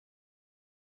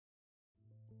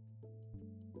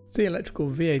See Electrical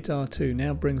V8R2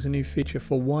 now brings a new feature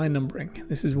for Y numbering.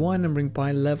 This is Y numbering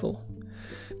by level.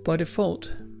 By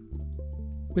default,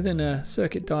 within a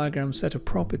circuit diagram set of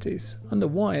properties, under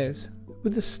wires,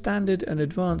 with the standard and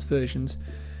advanced versions,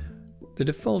 the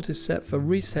default is set for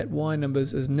reset Y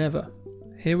numbers as never.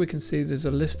 Here we can see there's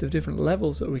a list of different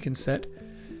levels that we can set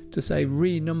to say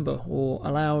renumber or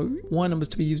allow Y numbers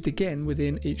to be used again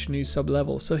within each new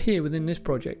sub-level. So here within this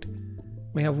project,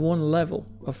 we have one level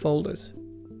of folders.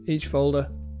 Each folder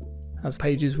has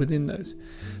pages within those.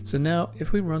 So now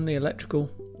if we run the electrical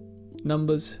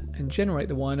numbers and generate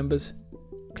the Y numbers,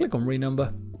 click on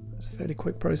renumber. It's a fairly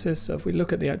quick process. So if we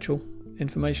look at the actual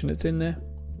information that's in there,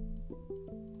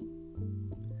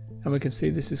 and we can see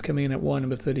this is coming in at Y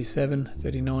number 37,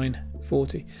 39,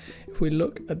 40. If we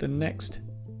look at the next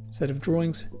set of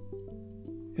drawings,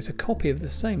 it's a copy of the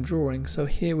same drawing. So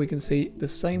here we can see the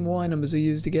same Y numbers are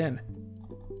used again.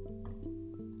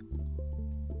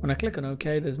 When I click on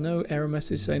OK, there's no error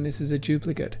message saying this is a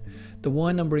duplicate. The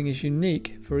Y numbering is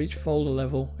unique for each folder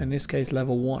level, in this case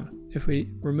level 1. If we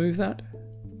remove that,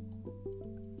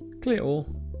 clear all,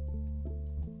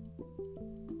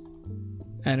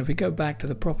 and if we go back to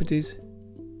the properties,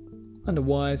 under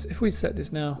wires, if we set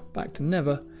this now back to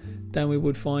never, then we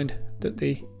would find that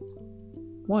the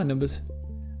Y numbers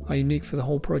are unique for the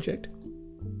whole project.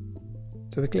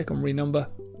 So we click on renumber.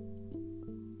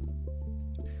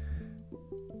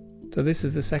 So this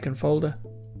is the second folder,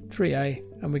 3A,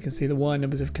 and we can see the Y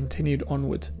numbers have continued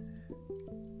onwards.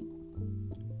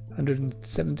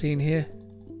 117 here,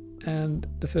 and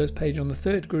the first page on the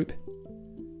third group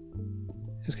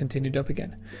has continued up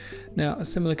again. Now a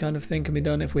similar kind of thing can be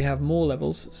done if we have more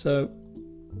levels. So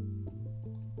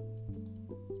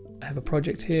I have a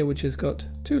project here which has got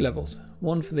two levels,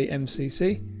 one for the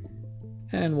MCC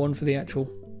and one for the actual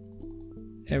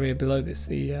area below this,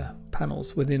 the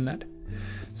panels within that.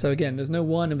 So again, there's no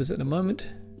Y numbers at the moment.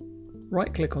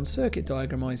 Right click on Circuit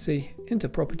Diagram IC, into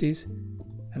Properties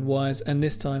and Wires, and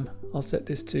this time I'll set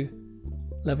this to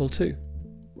level 2.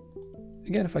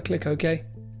 Again, if I click OK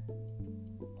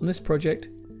on this project,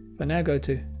 if I now go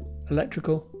to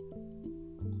Electrical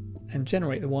and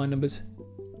generate the Y numbers,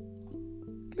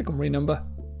 click on renumber,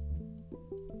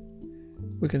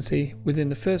 we can see within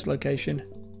the first location,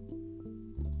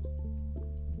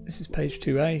 this is page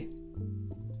 2A,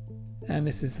 and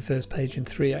this is the first page in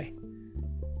 3A.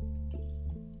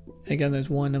 Again, those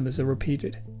Y numbers are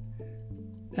repeated,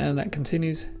 and that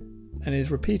continues and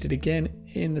is repeated again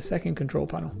in the second control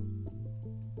panel.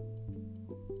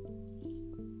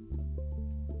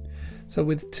 So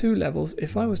with two levels,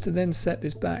 if I was to then set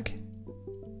this back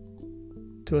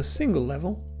to a single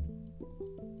level,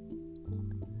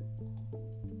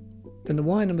 then the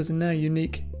Y numbers are now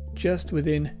unique just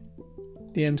within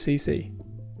the MCC.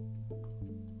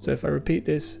 So if I repeat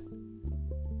this,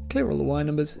 clear all the Y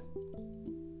numbers,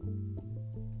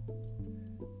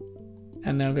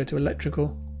 and now go to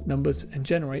Electrical, Numbers and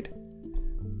Generate.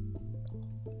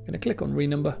 I'm going to click on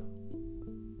renumber,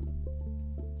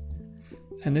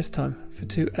 and this time for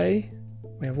 2A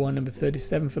we have Y number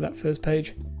 37 for that first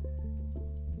page,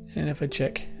 and if I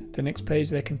check the next page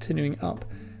they're continuing up.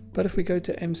 But if we go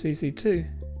to MCC2,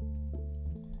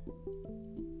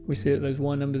 we see that those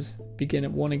Y numbers begin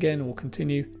at 1 again or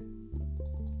continue,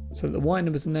 so that the Y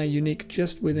numbers are now unique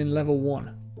just within level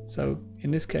 1, so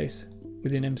in this case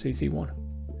within MCC1.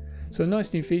 So a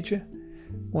nice new feature,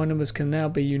 Y numbers can now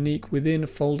be unique within a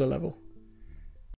folder level.